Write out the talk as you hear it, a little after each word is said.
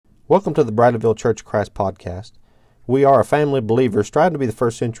Welcome to the Bradleyville Church of Christ podcast. We are a family of believers striving to be the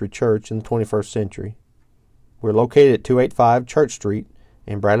first century church in the 21st century. We're located at 285 Church Street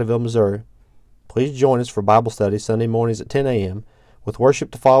in Bradleyville, Missouri. Please join us for Bible study Sunday mornings at 10 a.m. with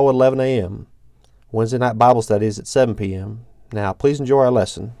worship to follow at 11 a.m. Wednesday night Bible studies at 7 p.m. Now, please enjoy our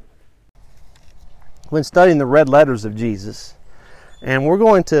lesson. When studying the red letters of Jesus, and we're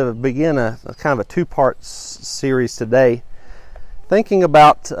going to begin a kind of a two-part series today, thinking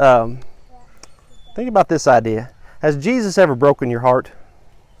about this idea. Has Jesus ever broken your heart?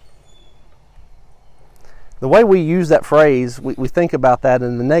 The way we use that phrase, we think about that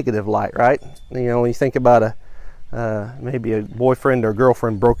in the negative light, right? You know, when you think about maybe a boyfriend or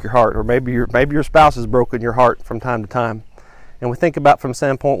girlfriend broke your heart, or maybe your spouse has broken your heart from time to time, and we think about from a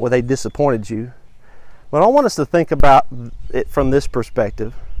standpoint where they disappointed you. But I want us to think about it from this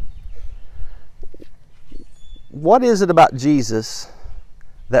perspective. What is it about Jesus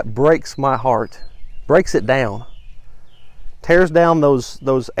that breaks my heart, breaks it down, tears down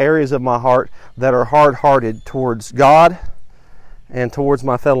those areas of my heart that are hard-hearted towards God and towards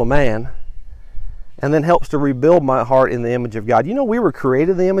my fellow man, and then helps to rebuild my heart in the image of God? You know, we were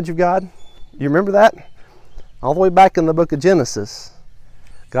created in the image of God. You remember that? All the way back in the book of Genesis.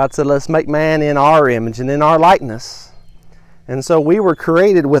 God said, let's make man in our image and in our likeness. And so we were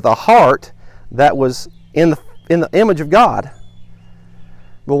created with a heart that was in the image of God.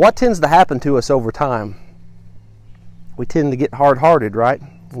 But what tends to happen to us over time? We tend to get hard-hearted, right?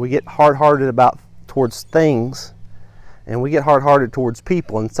 We get hard-hearted towards things, and we get hard-hearted towards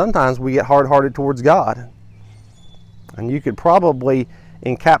people, and sometimes we get hard-hearted towards God. And you could probably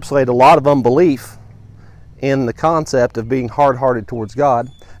encapsulate a lot of unbelief in the concept of being hard-hearted towards God.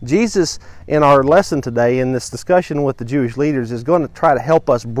 Jesus, in our lesson today, in this discussion with the Jewish leaders, is going to try to help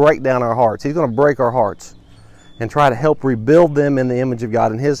us break down our hearts. He's going to break our hearts and try to help rebuild them in the image of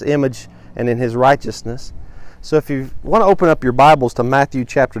God, in His image and in His righteousness. So if you want to open up your Bibles to Matthew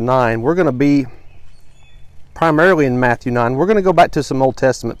chapter 9, we're going to be primarily in Matthew 9. We're going to go back to some Old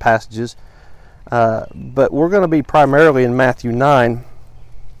Testament passages, but we're going to be primarily in Matthew 9.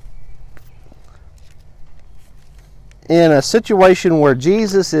 In a situation where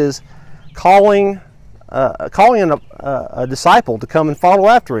Jesus is calling a disciple to come and follow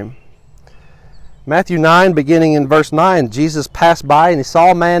after Him. Matthew 9, beginning in verse 9, Jesus passed by and He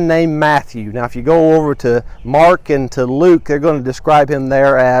saw a man named Matthew. Now, if you go over to Mark and to Luke, they're going to describe him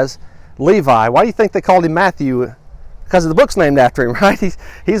there as Levi. Why do you think they called him Matthew? Because the book's named after him, right?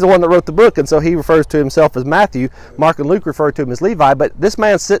 He's the one that wrote the book, and so he refers to himself as Matthew. Mark and Luke refer to him as Levi, but this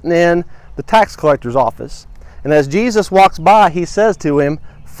man's sitting in the tax collector's office. And as Jesus walks by, He says to him,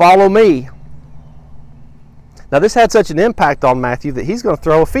 "Follow me." Now, this had such an impact on Matthew that he's going to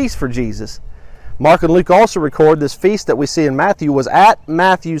throw a feast for Jesus. Mark and Luke also record this feast that we see in Matthew was at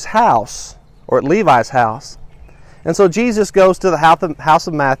Matthew's house, or at Levi's house. And so Jesus goes to the house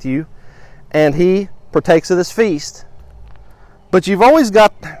of Matthew, and he partakes of this feast. But you always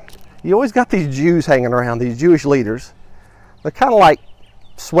got these Jews hanging around, these Jewish leaders. They're kind of like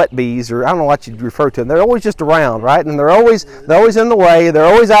sweat bees, or I don't know what you'd refer to them. They're always just around, right? And they're always in the way. They're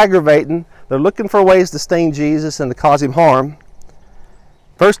always aggravating. They're looking for ways to sting Jesus and to cause Him harm.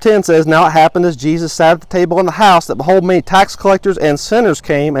 Verse 10 says, "Now it happened as Jesus sat at the table in the house, that behold, many tax collectors and sinners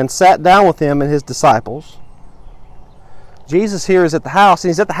came and sat down with Him and His disciples." Jesus here is at the house,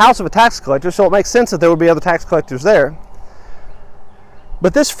 and He's at the house of a tax collector, so it makes sense that there would be other tax collectors there.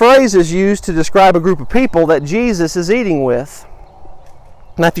 But this phrase is used to describe a group of people that Jesus is eating with.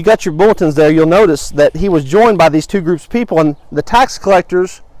 Now, if you got your bulletins there, you'll notice that He was joined by these two groups of people, and the tax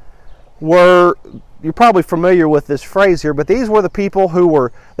collectors were, you're probably familiar with this phrase here, but these were the people who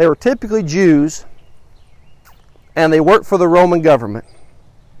were typically Jews, and they worked for the Roman government.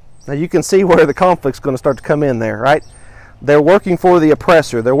 Now, you can see where the conflict's going to start to come in there, right? They're working for the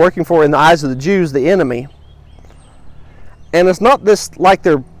oppressor. They're working for, in the eyes of the Jews, the enemy. And it's not this like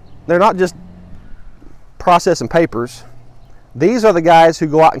they're not just processing papers. These are the guys who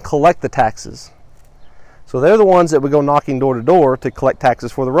go out and collect the taxes. So they're the ones that would go knocking door to door to collect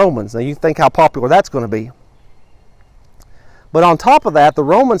taxes for the Romans. Now you think how popular that's going to be. But on top of that, the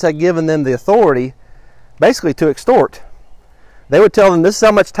Romans had given them the authority basically to extort. They would tell them, this is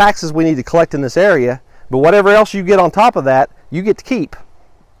how much taxes we need to collect in this area, but whatever else you get on top of that, you get to keep.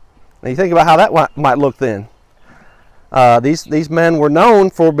 Now you think about how that might look then. These men were known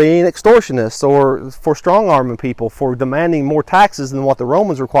for being extortionists, or for strong-arming people, for demanding more taxes than what the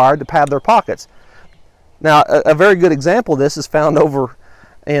Romans required to pad their pockets. Now, a very good example of this is found over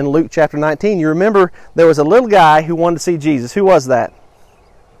in Luke chapter 19. You remember there was a little guy who wanted to see Jesus. Who was that?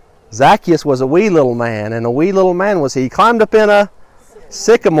 Zacchaeus was a wee little man, and a wee little man was he. He climbed up in a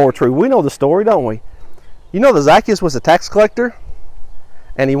Sycamore tree. We know the story, don't we? You know that Zacchaeus was a tax collector,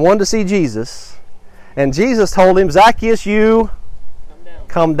 and he wanted to see Jesus. And Jesus told him, Zacchaeus, you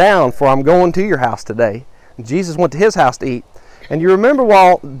come down, for I'm going to your house today. And Jesus went to his house to eat. And you remember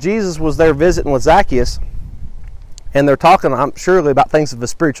while Jesus was there visiting with Zacchaeus, and they're talking, I'm surely, about things of a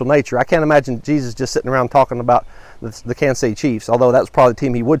spiritual nature. I can't imagine Jesus just sitting around talking about the Kansas City Chiefs, although that was probably the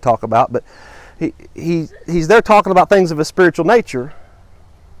team he would talk about. But he's there talking about things of a spiritual nature.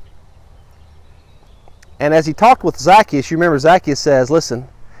 And as he talked with Zacchaeus, you remember Zacchaeus says, listen,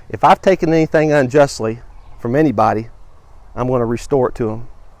 if I've taken anything unjustly from anybody, I'm going to restore it to him.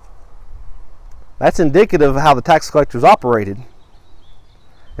 That's indicative of how the tax collectors operated.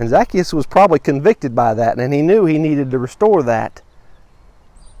 And Zacchaeus was probably convicted by that, and he knew he needed to restore that,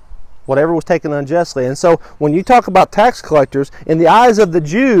 whatever was taken unjustly. And so when you talk about tax collectors, in the eyes of the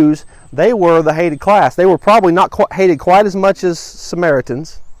Jews, they were the hated class. They were probably not hated quite as much as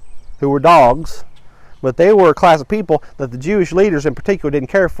Samaritans, who were dogs, but they were a class of people that the Jewish leaders in particular didn't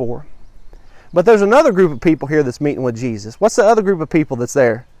care for. But there's another group of people here that's meeting with Jesus. What's the other group of people that's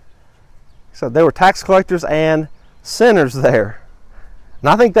there? So there were tax collectors and sinners there. And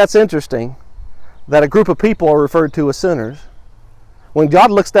I think that's interesting, that a group of people are referred to as sinners. When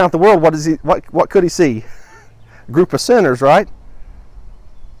God looks down at the world, what could he see? A group of sinners, right?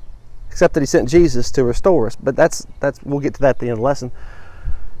 Except that he sent Jesus to restore us. But that's we'll get to that at the end of the lesson.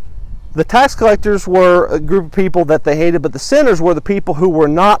 The tax collectors were a group of people that they hated, but the sinners were the people who were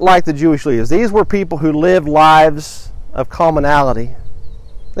not like the Jewish leaders. These were people who lived lives of commonality.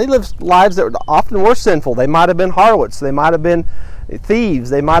 They lived lives that often were sinful. They might have been harlots. They might have been thieves.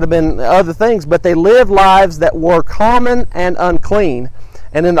 They might have been other things. But they lived lives that were common and unclean.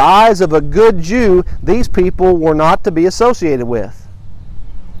 And in the eyes of a good Jew, these people were not to be associated with.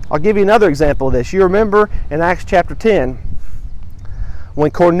 I'll give you another example of this. You remember in Acts chapter 10,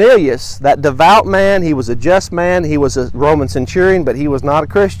 when Cornelius, that devout man, he was a just man, he was a Roman centurion, but he was not a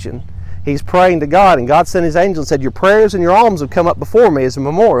Christian. He's praying to God, and God sent his angel and said, your prayers and your alms have come up before me as a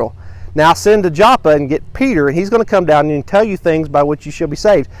memorial. Now send to Joppa and get Peter, and he's going to come down and tell you things by which you shall be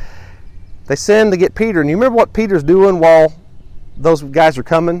saved. They send to get Peter, and you remember what Peter's doing while those guys are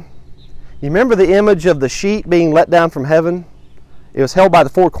coming? You remember the image of the sheet being let down from heaven? It was held by the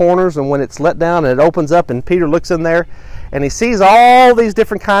four corners, and when it's let down and it opens up and Peter looks in there, and he sees all these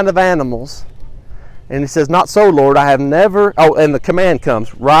different kind of animals. And he says, not so, Lord, I have never... Oh, and the command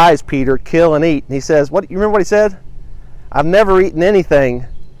comes, rise, Peter, kill and eat. And he says, what? You remember what he said? I've never eaten anything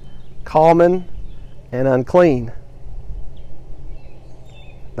common and unclean.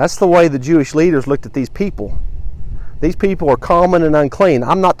 That's the way the Jewish leaders looked at these people. These people are common and unclean.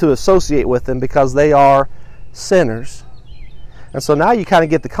 I'm not to associate with them because they are sinners. And so now you kind of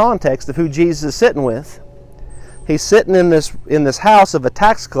get the context of who Jesus is sitting with. He's sitting in this house of a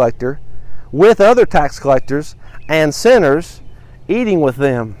tax collector with other tax collectors and sinners, eating with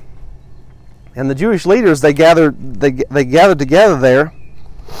them. And the Jewish leaders, they gathered together there.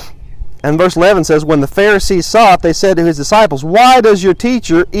 And verse 11 says, when the Pharisees saw it, they said to his disciples, why does your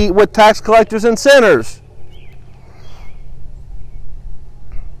teacher eat with tax collectors and sinners?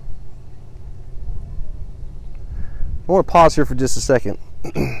 I want to pause here for just a second.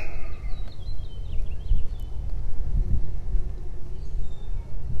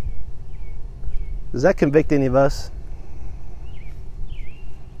 Does that convict any of us?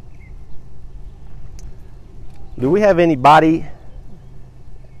 Do we have anybody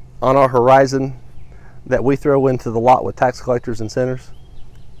on our horizon that we throw into the lot with tax collectors and sinners?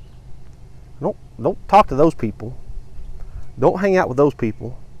 Don't talk to those people. Don't hang out with those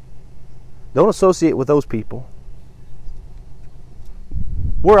people. Don't associate with those people.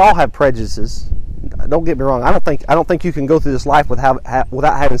 We all have prejudices. Don't get me wrong. I don't think you can go through this life without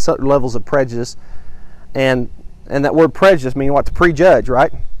having certain levels of prejudice. And that word prejudice means what? To prejudge,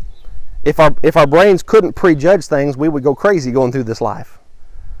 right? If our brains couldn't prejudge things, we would go crazy going through this life.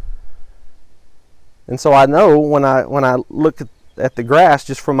 And so I know when I look at the grass,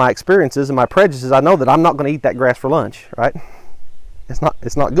 just from my experiences and my prejudices, I know that I'm not going to eat that grass for lunch, right? It's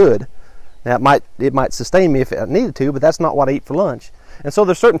not good. Now it might sustain me if I needed to, but that's not what I eat for lunch. And so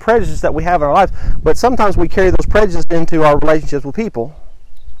there's certain prejudices that we have in our lives, but sometimes we carry those prejudices into our relationships with people.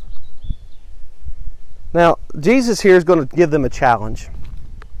 Now, Jesus here is going to give them a challenge.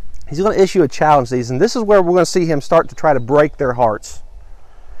 He's going to issue a challenge to these, and this is where we're going to see him start to try to break their hearts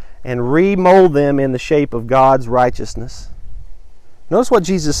and remold them in the shape of God's righteousness. Notice what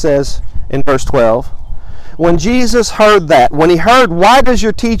Jesus says in verse 12. When Jesus heard that, when he heard, why does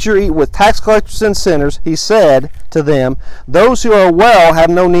your teacher eat with tax collectors and sinners, he said to them, those who are well have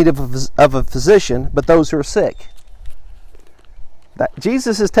no need of a physician, but those who are sick.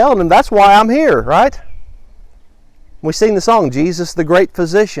 Jesus is telling them, that's why I'm here, right? We sing the song, Jesus the great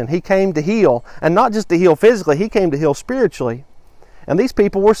physician. He came to heal, and not just to heal physically, he came to heal spiritually. And these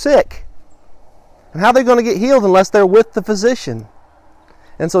people were sick. And how are they going to get healed unless they're with the physician?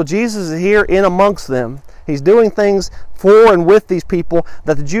 And so Jesus is here in amongst them. He's doing things for and with these people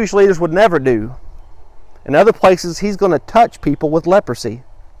that the Jewish leaders would never do. In other places, he's going to touch people with leprosy.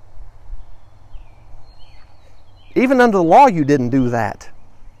 Even under the law, you didn't do that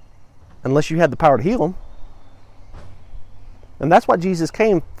unless you had the power to heal them. And that's what Jesus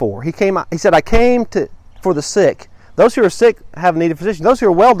came for. He said, I came for the sick. Those who are sick have need of physician. Those who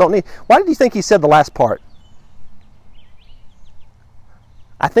are well don't need. Why did you think he said the last part?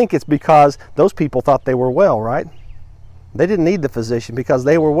 I think it's because those people thought they were well, right? They didn't need the physician because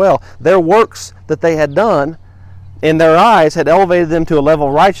they were well. Their works that they had done in their eyes had elevated them to a level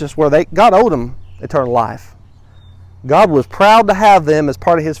of righteousness where God owed them eternal life. God was proud to have them as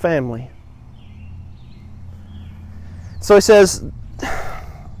part of his family. So he says,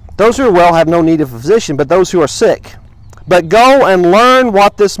 those who are well have no need of a physician, but those who are sick. But go and learn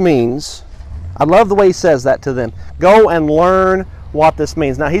what this means. I love the way he says that to them. Go and learn what this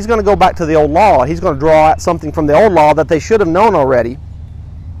means. Now he's going to go back to the old law. He's going to draw out something from the old law that they should have known already.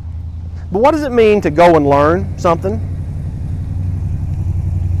 But what does it mean to go and learn something?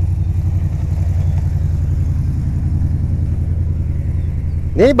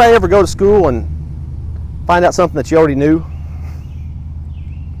 Anybody ever go to school and find out something that you already knew?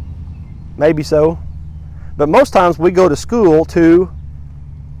 Maybe so. But most times we go to school to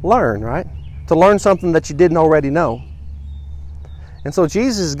learn, right? To learn something that you didn't already know. And so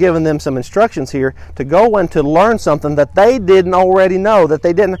Jesus is giving them some instructions here to go and to learn something that they didn't already know, that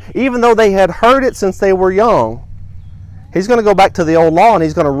they didn't, even though they had heard it since they were young. He's going to go back to the old law and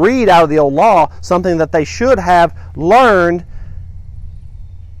he's going to read out of the old law something that they should have learned,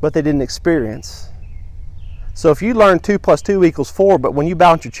 but they didn't experience. So if you learn 2 + 2 = 4, but when you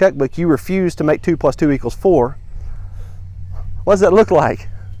balance your checkbook, you refuse to make 2 + 2 = 4, what does that look like? It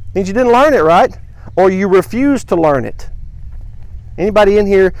means you didn't learn it, right? Or you refuse to learn it. Anybody in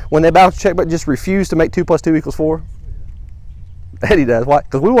here, when they balance your checkbook, just refuse to make 2 + 2 = 4? Eddie does. Why?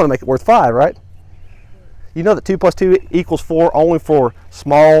 Because we want to make it worth 5, right? You know that 2 + 2 = 4 only for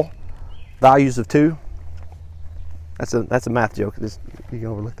small values of 2? That's a math joke. You can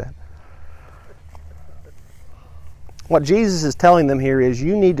overlook that. What Jesus is telling them here is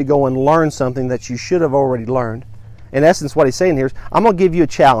you need to go and learn something that you should have already learned. In essence, what he's saying here is, I'm going to give you a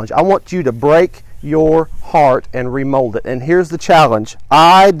challenge. I want you to break your heart and remold it. And here's the challenge.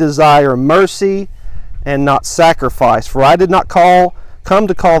 I desire mercy and not sacrifice. For I did not come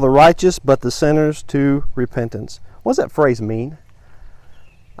to call the righteous, but the sinners to repentance. What does that phrase mean?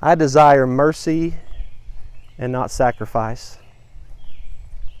 I desire mercy and not sacrifice.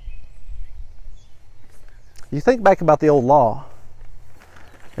 You think back about the old law.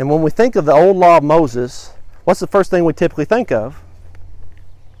 And when we think of the old law of Moses, what's the first thing we typically think of?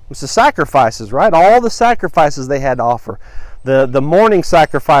 It's the sacrifices, right? All the sacrifices they had to offer. The morning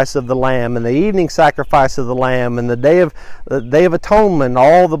sacrifice of the lamb and the evening sacrifice of the lamb and the Day of Atonement,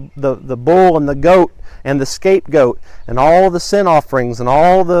 all the bull and the goat and the scapegoat and all the sin offerings and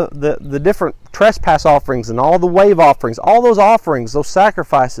all the different trespass offerings and all the wave offerings, all those offerings, those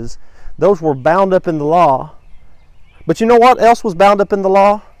sacrifices, those were bound up in the law. But you know what else was bound up in the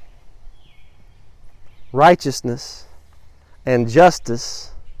law? Righteousness and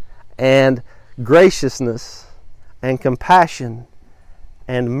justice and graciousness and compassion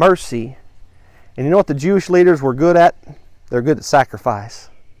and mercy. And you know what the Jewish leaders were good at? They're good at sacrifice.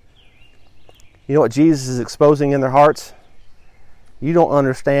 You know what Jesus is exposing in their hearts? You don't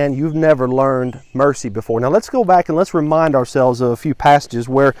understand. You've never learned mercy before. Now let's go back and let's remind ourselves of a few passages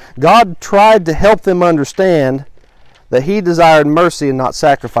where God tried to help them understand that he desired mercy and not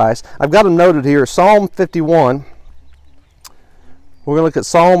sacrifice. I've got them noted here. Psalm 51. We're going to look at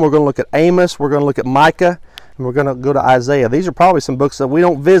Psalm. We're going to look at Amos. We're going to look at Micah. And we're going to go to Isaiah. These are probably some books that we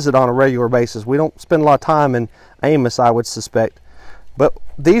don't visit on a regular basis. We don't spend a lot of time in Amos, I would suspect. But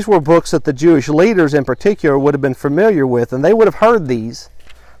these were books that the Jewish leaders in particular would have been familiar with, and they would have heard these.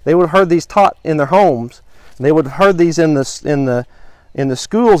 They would have heard these taught in their homes. And they would have heard these in the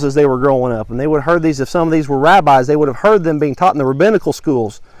schools as they were growing up. And they would have heard these, if some of these were rabbis, they would have heard them being taught in the rabbinical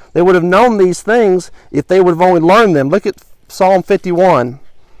schools. They would have known these things if they would have only learned them. Look at Psalm 51.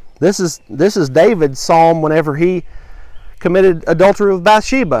 This is David's psalm whenever he committed adultery with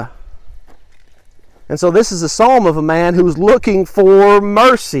Bathsheba. And so this is a psalm of a man who's looking for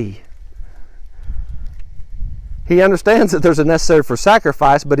mercy. He understands that there's a necessary for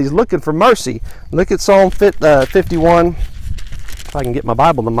sacrifice, but he's looking for mercy. Look at Psalm 51. if I can get my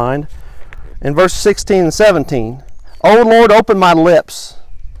Bible to mind. In verse 16 and 17, O Lord, open my lips.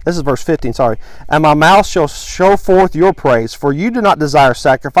 This is verse 15, sorry. And my mouth shall show forth your praise, for you do not desire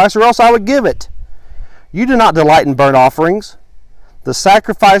sacrifice, or else I would give it. You do not delight in burnt offerings. The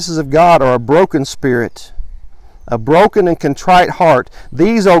sacrifices of God are a broken spirit, a broken and contrite heart.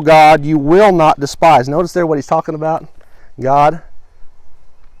 These, O God, you will not despise. Notice there what he's talking about. God,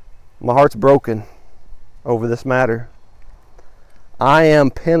 my heart's broken over this matter. I am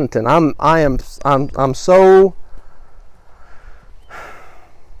penitent. I'm so,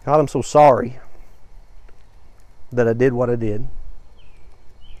 God, I'm so sorry that I did what I did.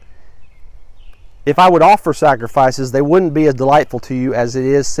 If I would offer sacrifices, they wouldn't be as delightful to you as it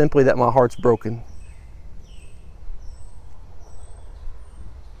is simply that my heart's broken.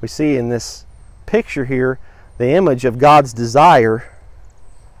 We see in this picture here the image of God's desire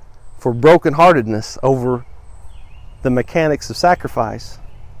for brokenheartedness over the mechanics of sacrifice.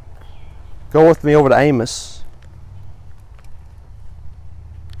 Go with me over to Amos.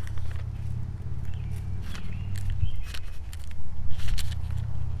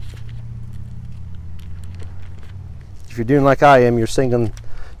 If you're doing like I am, you're singing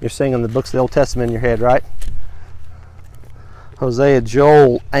the books of the Old Testament in your head, right? Hosea,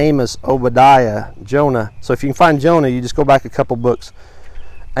 Joel, Amos, Obadiah, Jonah. So if you can find Jonah, you just go back a couple books.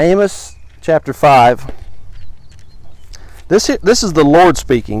 Amos chapter 5. This is the Lord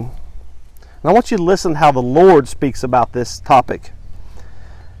speaking. And I want you to listen how the Lord speaks about this topic.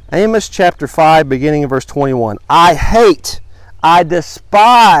 Amos chapter 5, beginning in verse 21. I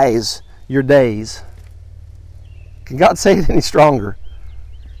despise your days. Can God say it any stronger?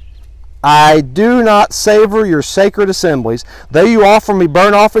 I do not savor your sacred assemblies. Though you offer me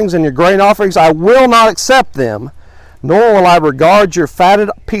burnt offerings and your grain offerings, I will not accept them, nor will I regard your fatted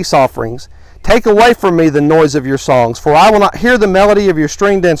peace offerings. Take away from me the noise of your songs, for I will not hear the melody of your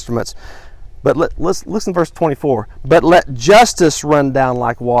stringed instruments. But listen to verse 24. But let justice run down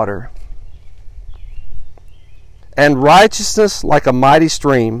like water, and righteousness like a mighty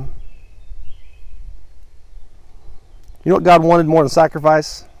stream. You know what God wanted more than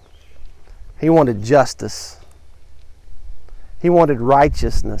sacrifice? He wanted justice. He wanted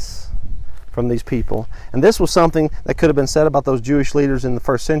righteousness from these people. And this was something that could have been said about those Jewish leaders in the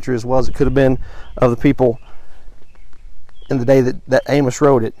first century as well as it could have been of the people in the day that Amos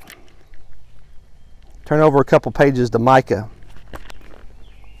wrote it. Turn over a couple pages to Micah.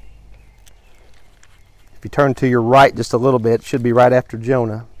 If you turn to your right just a little bit, it should be right after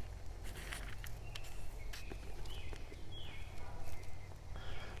Jonah.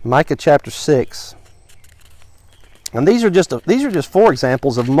 Micah chapter 6. And these are just 4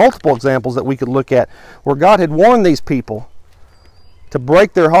 examples of multiple examples that we could look at where God had warned these people to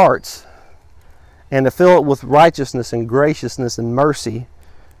break their hearts and to fill it with righteousness and graciousness and mercy.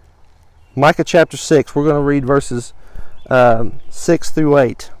 Micah chapter 6, we're going to read verses 6 through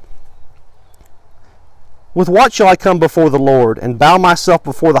 8. With what shall I come before the Lord and bow myself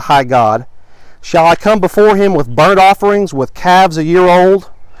before the high God? Shall I come before him with burnt offerings, with calves a year old?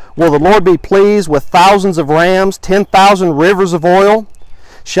 Will the Lord be pleased with thousands of rams, 10,000 rivers of oil?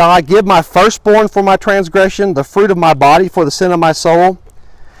 Shall I give my firstborn for my transgression, the fruit of my body for the sin of my soul?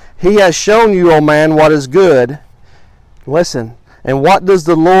 He has shown you, O man, what is good. Listen, and what does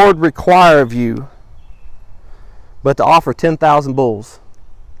the Lord require of you but to offer 10,000 bulls?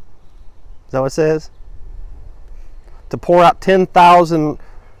 Is that what it says? To pour out 10,000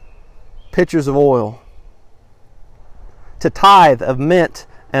 pitchers of oil. To tithe of mint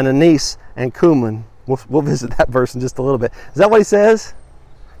and anise and cumin. We'll visit that verse in just a little bit. Is that what he says?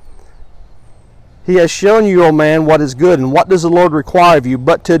 He has shown you, O man, what is good, and what does the Lord require of you,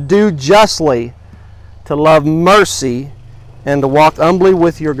 but to do justly, to love mercy, and to walk humbly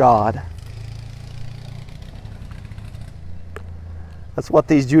with your God. That's what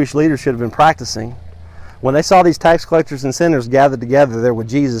these Jewish leaders should have been practicing. When they saw these tax collectors and sinners gathered together there with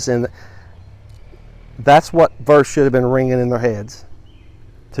Jesus, and that's what verse should have been ringing in their heads.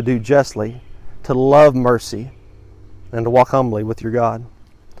 To do justly, to love mercy, and to walk humbly with your God.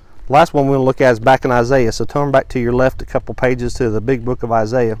 The last one we're going to look at is back in Isaiah. So turn back to your left a couple pages to the big book of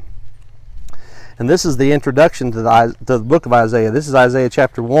Isaiah. And this is the introduction to the book of Isaiah. This is Isaiah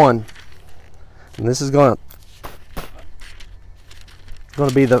chapter 1. And this is going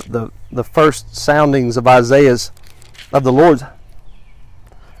to be the first soundings of of the Lord's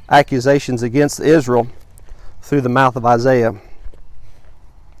accusations against Israel through the mouth of Isaiah.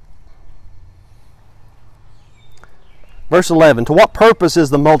 Verse 11, to what purpose is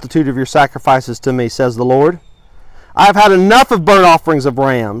the multitude of your sacrifices to me, says the Lord? I have had enough of burnt offerings of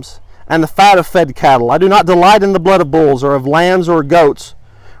rams and the fat of fed cattle. I do not delight in the blood of bulls or of lambs or goats.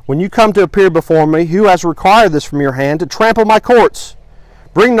 When you come to appear before me, who has required this from your hand to trample my courts?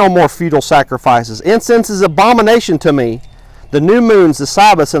 Bring no more futile sacrifices. Incense is abomination to me. The new moons, the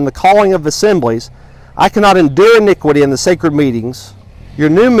Sabbaths, and the calling of assemblies. I cannot endure iniquity in the sacred meetings. Your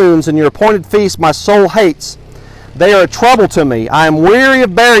new moons and your appointed feasts my soul hates. They are a trouble to me. I am weary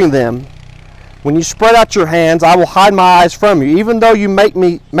of bearing them. When you spread out your hands, I will hide my eyes from you. Even though you make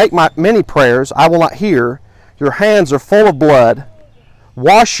my many prayers, I will not hear. Your hands are full of blood.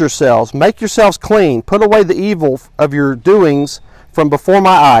 Wash yourselves, make yourselves clean. Put away the evil of your doings from before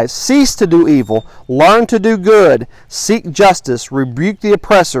my eyes. Cease to do evil. Learn to do good. Seek justice. Rebuke the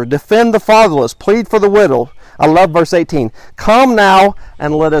oppressor. Defend the fatherless. Plead for the widow. I love verse 18. Come now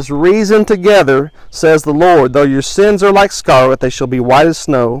and let us reason together, says the Lord. Though your sins are like scarlet, they shall be white as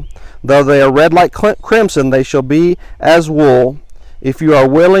snow. Though they are red like crimson, they shall be as wool. If you are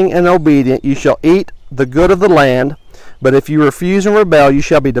willing and obedient, you shall eat the good of the land. But if you refuse and rebel, you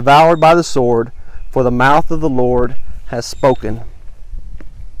shall be devoured by the sword, for the mouth of the Lord has spoken.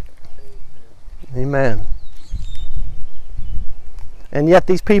 Amen. And yet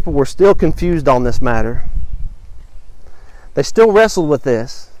these people were still confused on this matter. They still wrestled with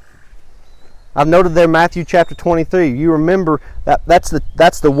this. I've noted there Matthew chapter 23. You remember that's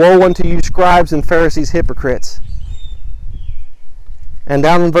the woe unto you scribes and Pharisees, hypocrites. And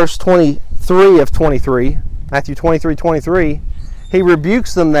down in verse 23 of 23, Matthew 23:23, he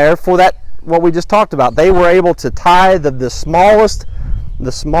rebukes them there for that, what we just talked about. They were able to tithe of the smallest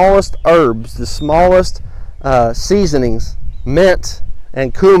herbs, the smallest seasonings, mint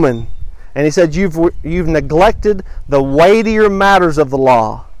and cumin. And he said, you've neglected the weightier matters of the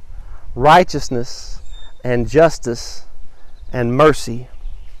law, righteousness and justice and mercy.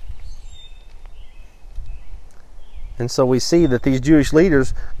 And so we see that these Jewish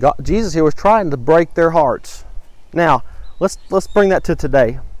leaders, Jesus here was trying to break their hearts. Now, let's bring that to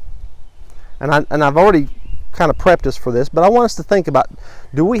today. And I've already kind of prepped us for this, but I want us to think about,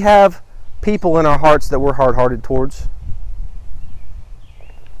 do we have people in our hearts that we're hard-hearted towards?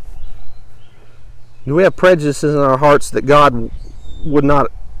 Do we have prejudices in our hearts that God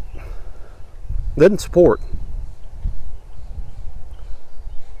didn't support?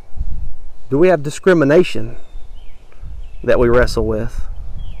 Do we have discrimination that we wrestle with?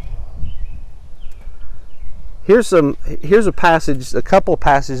 Here's a passage, a couple of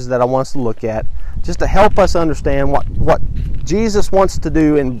passages that I want us to look at, just to help us understand what Jesus wants to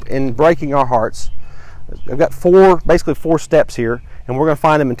do in breaking our hearts. I've got basically four steps here, and we're going to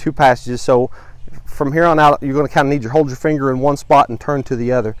find them in two passages. So from here on out, you're going to kind of need to hold your finger in one spot and turn to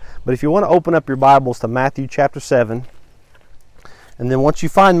the other. But if you want to open up your Bibles to Matthew chapter 7, and then once you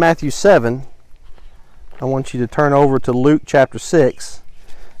find Matthew 7, I want you to turn over to Luke chapter 6,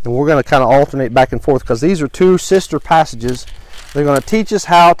 and we're going to kind of alternate back and forth because these are two sister passages. They're going to teach us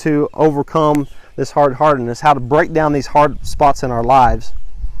how to overcome this hard-heartedness, how to break down these hard spots in our lives,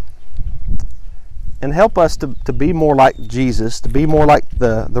 and help us to be more like Jesus, to be more like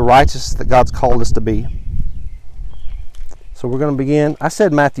the righteous that God's called us to be. So we're going to begin. I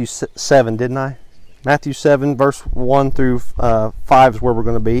said Matthew 7, didn't I? Matthew 7, verse 1 through 5 is where we're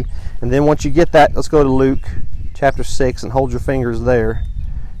going to be. And then once you get that, let's go to Luke chapter 6 and hold your fingers there.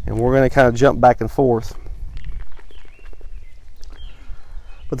 And we're going to kind of jump back and forth.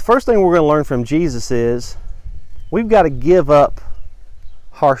 But the first thing we're going to learn from Jesus is we've got to give up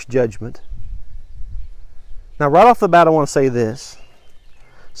harsh judgment. Now, right off the bat, I want to say this.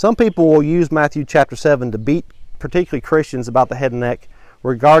 Some people will use Matthew chapter 7 to beat particularly Christians about the head and neck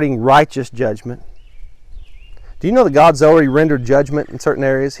regarding righteous judgment. Do you know that God's already rendered judgment in certain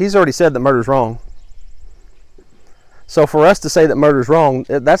areas? He's already said that murder is wrong. So for us to say that murder is wrong,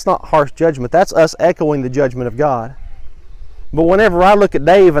 that's not harsh judgment. That's us echoing the judgment of God. But whenever I look at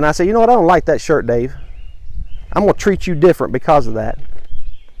Dave and I say, you know what, I don't like that shirt, Dave. I'm going to treat you different because of that.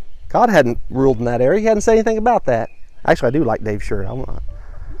 God hadn't ruled in that area. He hadn't said anything about that. Actually, I do like Dave's shirt.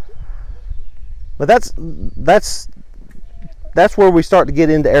 But that's where we start to get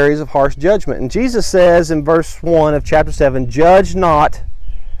into areas of harsh judgment. And Jesus says in verse 1 of chapter 7, judge not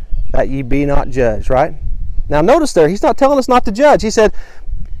that ye be not judged, right? Now notice there, he's not telling us not to judge. He said,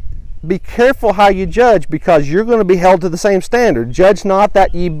 be careful how you judge because you're going to be held to the same standard. Judge not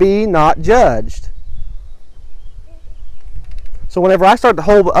that ye be not judged. So whenever I start to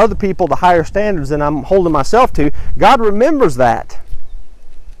hold other people to higher standards than I'm holding myself to, God remembers that.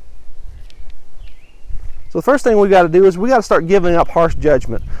 So the first thing we got to do is we got to start giving up harsh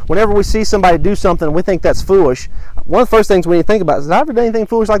judgment. Whenever we see somebody do something and we think that's foolish, one of the first things we need to think about is, have I ever done anything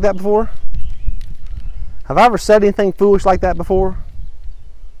foolish like that before? Have I ever said anything foolish like that before?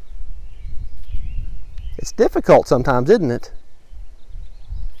 It's difficult sometimes, isn't it?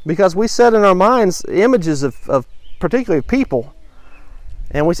 Because we set in our minds images of particularly people,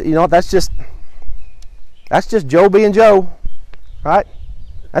 and we say, you know, that's just Joe being Joe, right?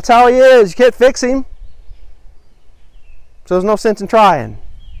 That's how he is. You can't fix him, so there's no sense in trying.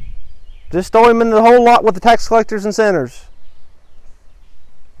 Just throw him in the whole lot with the tax collectors and sinners.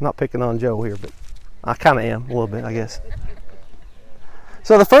 I'm not picking on Joe here, but I kind of am a little bit, I guess.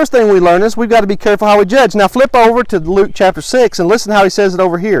 So the first thing we learn is we've got to be careful how we judge. Now flip over to Luke chapter 6 and listen how he says it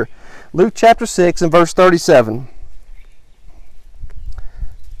over here. Luke chapter 6 and verse 37.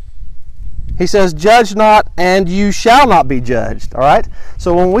 He says, "Judge not, and you shall not be judged." All right?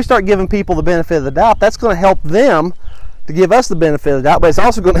 So when we start giving people the benefit of the doubt, that's going to help them to give us the benefit of the doubt, but it's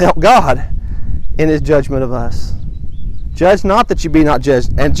also going to help God in his judgment of us. Judge not that you be not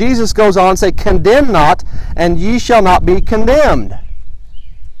judged. And Jesus goes on and say, "Condemn not, and ye shall not be condemned."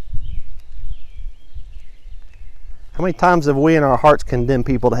 How many times have we in our hearts condemned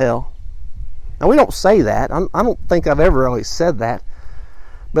people to hell? Now we don't say that. I don't think I've ever really said that.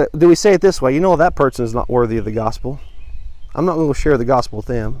 But do we say it this way? You know, that person is not worthy of the gospel. I'm not going to share the gospel with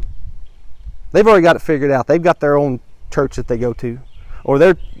them. They've already got it figured out. They've got their own church that they go to, or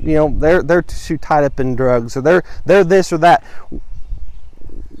they're too tied up in drugs, or they're this or that.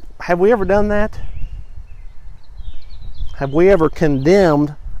 Have we ever done that? Have we ever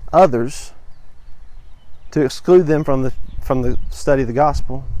condemned others to exclude them from the study of the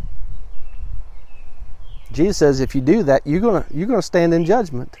gospel? Jesus says if you do that, you're gonna stand in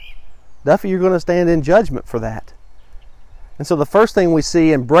judgment. Duffy, you're going to stand in judgment for that. And so the first thing we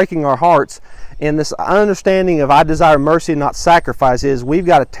see in breaking our hearts in this understanding of I desire mercy, not sacrifice, is we've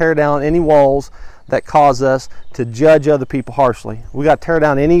got to tear down any walls that cause us to judge other people harshly. We've got to tear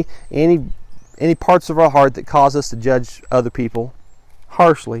down any parts of our heart that cause us to judge other people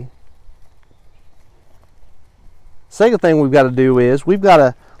harshly. Second thing we've got to do is we've got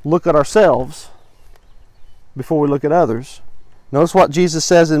to look at ourselves before we look at others. Notice what Jesus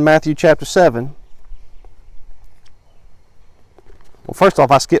says in Matthew chapter 7. Well, first off,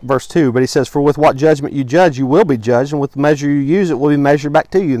 I skipped verse 2, but he says, "For with what judgment you judge, you will be judged, and with the measure you use, it will be measured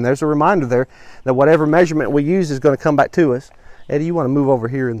back to you." And there's a reminder there that whatever measurement we use is going to come back to us. Eddie, you want to move over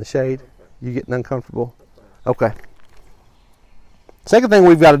here in the shade? You getting uncomfortable? Okay. Second thing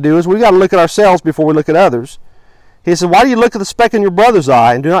we've got to do is we've got to look at ourselves before we look at others. He said, "Why do you look at the speck in your brother's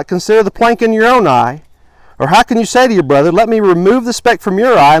eye, and do not consider the plank in your own eye? Or how can you say to your brother, 'Let me remove the speck from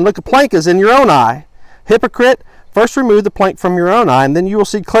your eye,' and look, a plank is in your own eye? Hypocrite, first remove the plank from your own eye, and then you will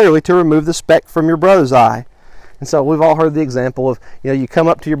see clearly to remove the speck from your brother's eye." And so we've all heard the example of, you come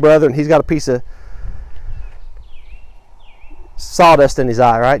up to your brother and he's got a piece of sawdust in his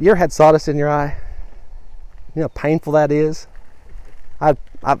eye, right? You ever had sawdust in your eye? You know how painful that is? I've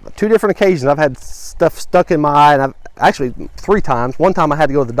 2 different occasions I've had stuff stuck in my eye, and I've actually 3 times. One time I had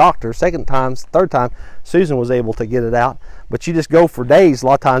to go to the doctor. Third time Susan was able to get it out. But you just go for days a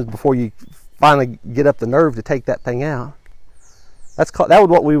lot of times before you finally get up the nerve to take that thing out. That was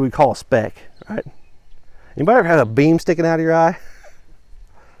what we would call a speck, right? Anybody ever had a beam sticking out of your eye?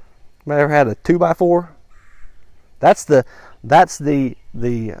 Anybody ever had a 2x4? That's the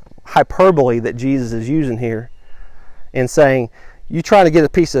hyperbole that Jesus is using here in saying, you try to get a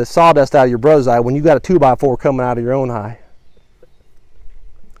piece of sawdust out of your brother's eye when you got a 2x4 coming out of your own eye.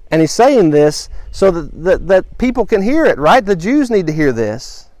 And he's saying this so that people can hear it, right? The Jews need to hear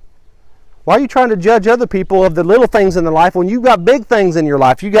this. Why are you trying to judge other people of the little things in their life when you've got big things in your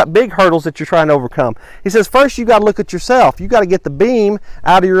life? You've got big hurdles that you're trying to overcome. He says, first you've got to look at yourself. You've got to get the beam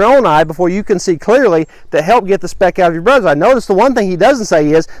out of your own eye before you can see clearly to help get the speck out of your brother's eye. Notice the one thing he doesn't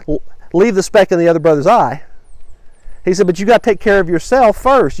say is, leave the speck in the other brother's eye. He said, but you got to take care of yourself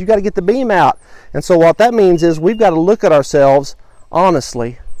first. You got to get the beam out. And so what that means is we've got to look at ourselves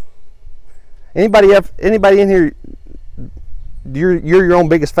honestly. Anybody in here, you're your own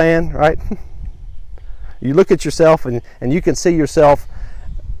biggest fan, right? You look at yourself and you can see yourself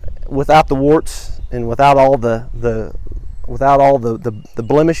without the warts and without all the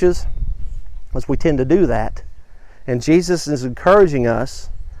blemishes, as we tend to do that. And Jesus is encouraging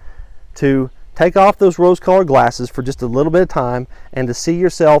us to take off those rose-colored glasses for just a little bit of time and to see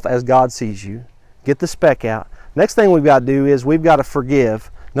yourself as God sees you. Get the speck out. Next thing we've got to do is we've got to forgive.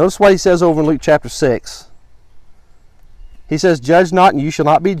 Notice what he says over in Luke chapter 6. He says, "Judge not, and you shall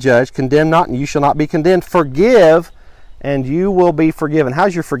not be judged. Condemn not, and you shall not be condemned. Forgive, and you will be forgiven."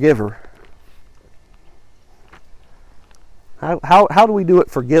 How's your forgiver? How do we do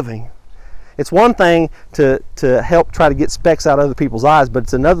it forgiving? It's one thing to help try to get specks out of other people's eyes, but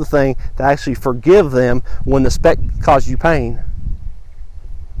it's another thing to actually forgive them when the speck caused you pain.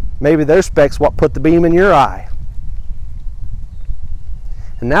 Maybe their speck's what put the beam in your eye.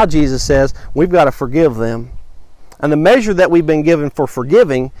 And now Jesus says we've got to forgive them. And the measure that we've been given for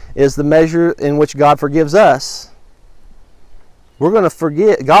forgiving is the measure in which God forgives us. We're going to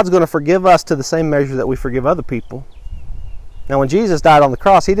forget. God's going to forgive us to the same measure that we forgive other people. Now, when Jesus died on the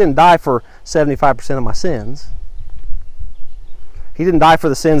cross, He didn't die for 75% of my sins. He didn't die for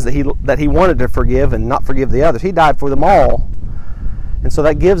the sins that he wanted to forgive and not forgive the others. He died for them all. And so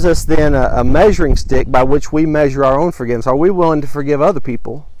that gives us then a measuring stick by which we measure our own forgiveness. Are we willing to forgive other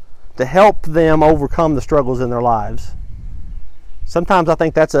people to help them overcome the struggles in their lives? Sometimes I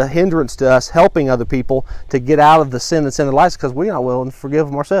think that's a hindrance to us helping other people to get out of the sin that's in their lives because we're not willing to forgive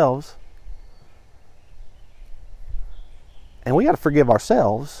them ourselves. And we got to forgive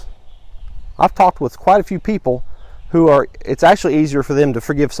ourselves. I've talked with quite a few people it's actually easier for them to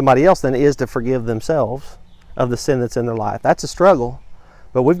forgive somebody else than it is to forgive themselves of the sin that's in their life. That's a struggle.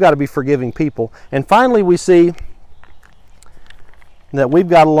 But we've got to be forgiving people. And finally, we see that we've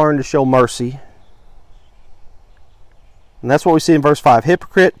got to learn to show mercy. And that's what we see in verse 5.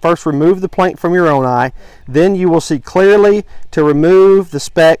 Hypocrite, first remove the plank from your own eye, then you will see clearly to remove the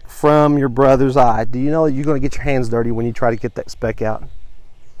speck from your brother's eye. Do you know that you're going to get your hands dirty when you try to get that speck out?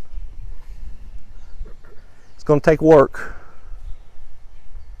 It's going to take work.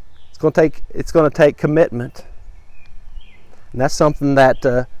 It's going to take commitment. And that's something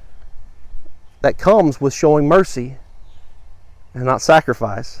that comes with showing mercy and not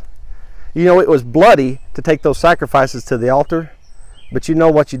sacrifice. You know, it was bloody to take those sacrifices to the altar, but you know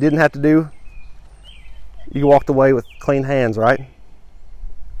what you didn't have to do? You walked away with clean hands, right?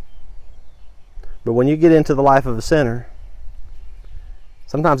 But when you get into the life of a sinner,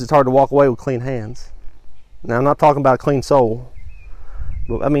 sometimes it's hard to walk away with clean hands. Now, I'm not talking about a clean soul,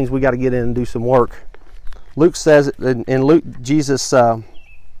 but that means we got to get in and do some work. Luke says, in Luke, Jesus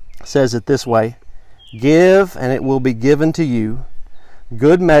says it this way: give, and it will be given to you.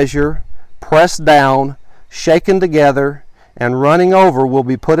 Good measure, pressed down, shaken together, and running over will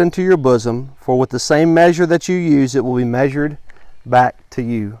be put into your bosom. For with the same measure that you use, it will be measured back to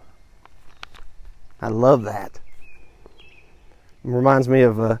you. I love that. It reminds me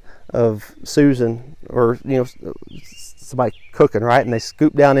of Susan, or somebody cooking, right? And they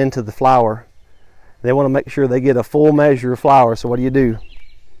scoop down into the flour. They want to make sure they get a full measure of flour. So what do?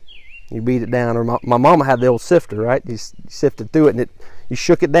 You beat it down. Or my mama had the old sifter, right? You sifted through it, and you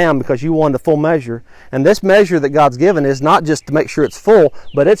shook it down because you wanted the full measure. And this measure that God's given is not just to make sure it's full,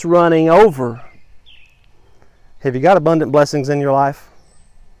 but it's running over. Have you got abundant blessings in your life?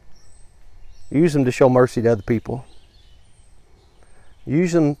 Use them to show mercy to other people.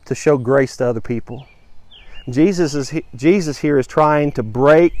 Use them to show grace to other people. Jesus here is trying to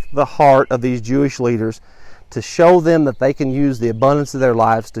break the heart of these Jewish leaders to show them that they can use the abundance of their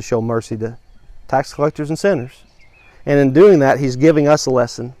lives to show mercy to tax collectors and sinners. And in doing that, He's giving us a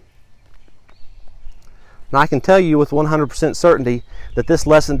lesson. Now, I can tell you with 100% certainty that this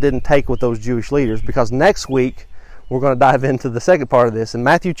lesson didn't take with those Jewish leaders, because next week we're going to dive into the second part of this. In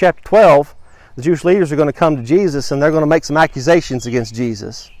Matthew chapter 12, the Jewish leaders are going to come to Jesus and they're going to make some accusations against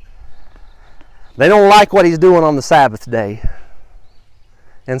Jesus. They don't like what He's doing on the Sabbath day.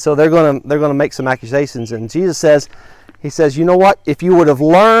 And so they're going to make some accusations. And Jesus says, He says, you know what? If you would have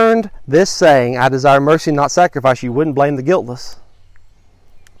learned this saying, I desire mercy, not sacrifice, you wouldn't blame the guiltless.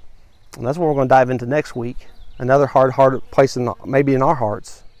 And that's what we're going to dive into next week. Another hard place maybe in our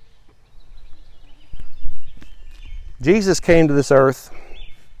hearts. Jesus came to this earth.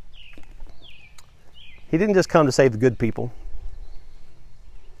 He didn't just come to save the good people.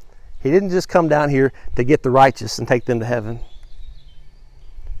 He didn't just come down here to get the righteous and take them to heaven.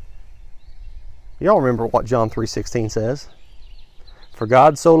 Y'all remember what John 3:16 says? For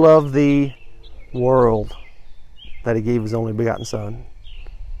God so loved the world that He gave His only begotten Son.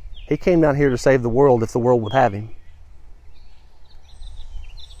 He came down here to save the world if the world would have Him.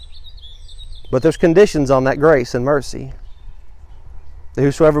 But there's conditions on that grace and mercy. That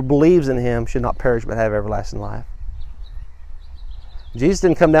whosoever believes in Him should not perish but have everlasting life. Jesus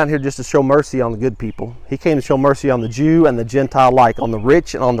didn't come down here just to show mercy on the good people. He came to show mercy on the Jew and the Gentile alike, on the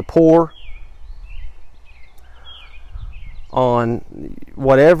rich and on the poor, on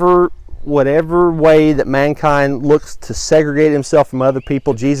whatever way that mankind looks to segregate himself from other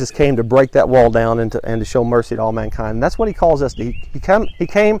people. Jesus came to break that wall down and to show mercy to all mankind. And that's what He calls us to. He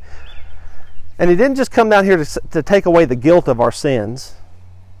came, and He didn't just come down here to take away the guilt of our sins.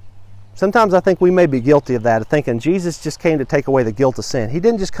 Sometimes I think we may be guilty of that, of thinking Jesus just came to take away the guilt of sin. He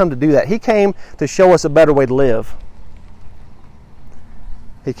didn't just come to do that. He came to show us a better way to live.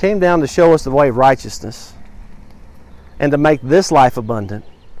 He came down to show us the way of righteousness and to make this life abundant.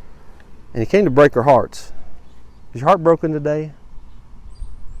 And he came to break our hearts. Is your heart broken today?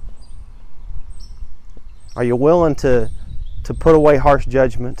 Are you willing to put away harsh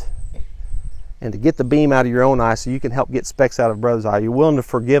judgment and to get the beam out of your own eye so you can help get specks out of brother's eye? Are you willing to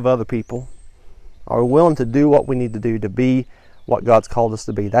forgive other people? Are we willing to do what we need to do to be what God's called us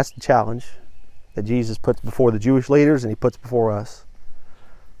to be? That's the challenge that Jesus puts before the Jewish leaders and he puts before us.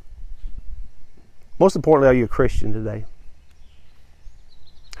 Most importantly, are you a Christian today?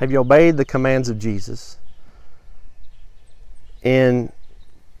 Have you obeyed the commands of Jesus in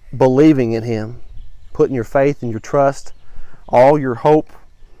believing in him, putting your faith and your trust, all your hope,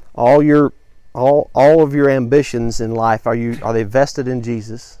 all of your ambitions in life, are they vested in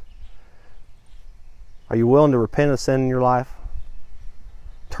Jesus? Are you willing to repent of sin in your life?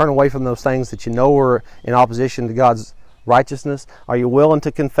 Turn away from those things that you know are in opposition to God's righteousness? Are you willing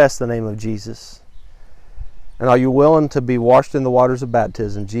to confess the name of Jesus? And are you willing to be washed in the waters of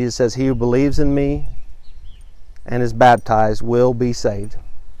baptism? Jesus says, he who believes in me and is baptized will be saved.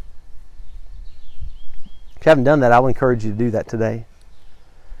 If you haven't done that, I would encourage you to do that today.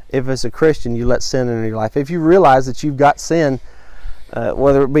 If as a Christian you let sin into your life, if you realize that you've got sin,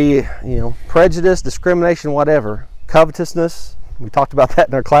 whether it be prejudice, discrimination, whatever, covetousness, we talked about that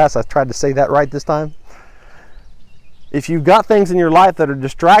in our class. I tried to say that right this time. If you've got things in your life that are a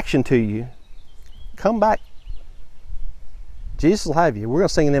distraction to you, come back. Jesus will have you. We're going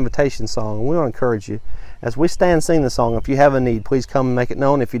to sing an invitation song, and we want to encourage you. As we stand and sing the song, if you have a need, please come and make it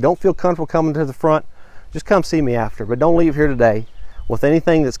known. If you don't feel comfortable coming to the front, just come see me after. But don't leave here today with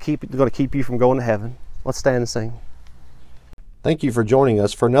anything that's going to keep you from going to heaven. Let's stand and sing. Thank you for joining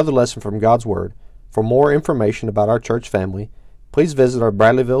us for another lesson from God's Word. For more information about our church family, please visit our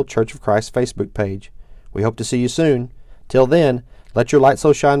Bradleyville Church of Christ Facebook page. We hope to see you soon. Till then, let your light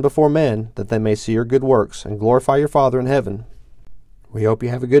so shine before men that they may see your good works and glorify your Father in heaven. We hope you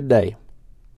have a good day.